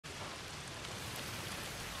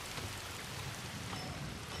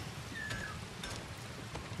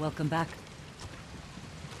Welcome back.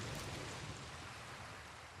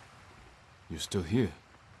 You're still here?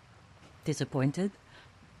 Disappointed?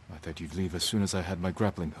 I thought you'd leave as soon as I had my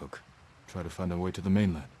grappling hook. Try to find a way to the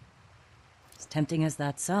mainland. As tempting as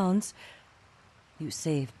that sounds, you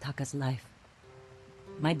saved Taka's life.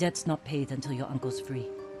 My debt's not paid until your uncle's free.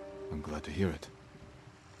 I'm glad to hear it.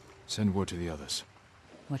 Send word to the others.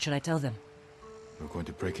 What should I tell them? We're going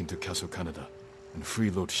to break into Castle Kaneda and free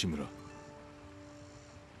Lord Shimura.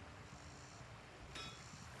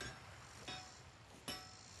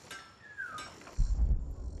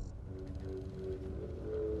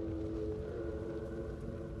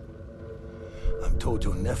 I'm told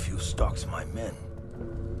your nephew stalks my men.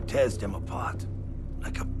 Tears them apart,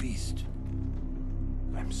 like a beast.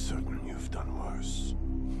 I'm certain you've done worse.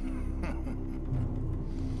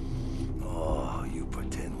 Oh, you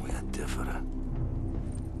pretend we're different.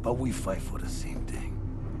 But we fight for the same thing.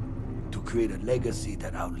 To create a legacy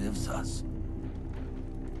that outlives us.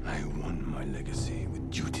 I won my legacy with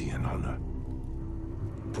duty and honor.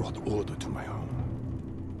 Brought order to my home.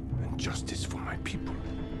 And justice for my people.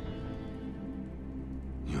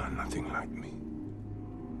 You are nothing like me.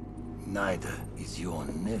 Neither is your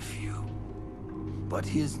nephew. But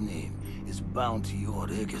his name is bound to your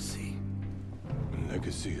legacy. A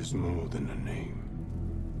legacy is more than a name.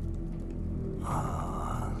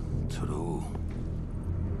 Ah, true.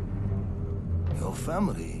 Your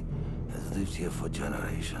family has lived here for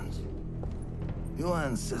generations. Your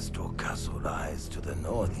ancestral castle lies to the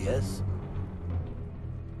north, yes?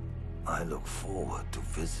 I look forward to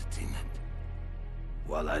visiting it.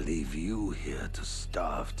 While I leave you here to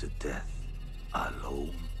starve to death,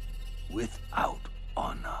 alone, without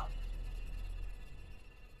honor.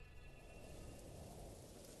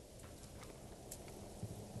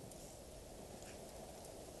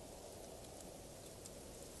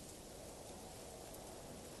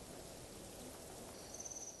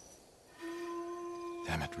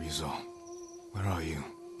 Damn it, Rizzo. Where are you?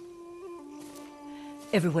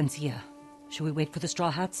 Everyone's here. Should we wait for the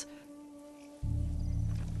Straw Hats?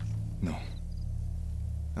 No.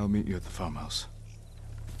 I'll meet you at the farmhouse.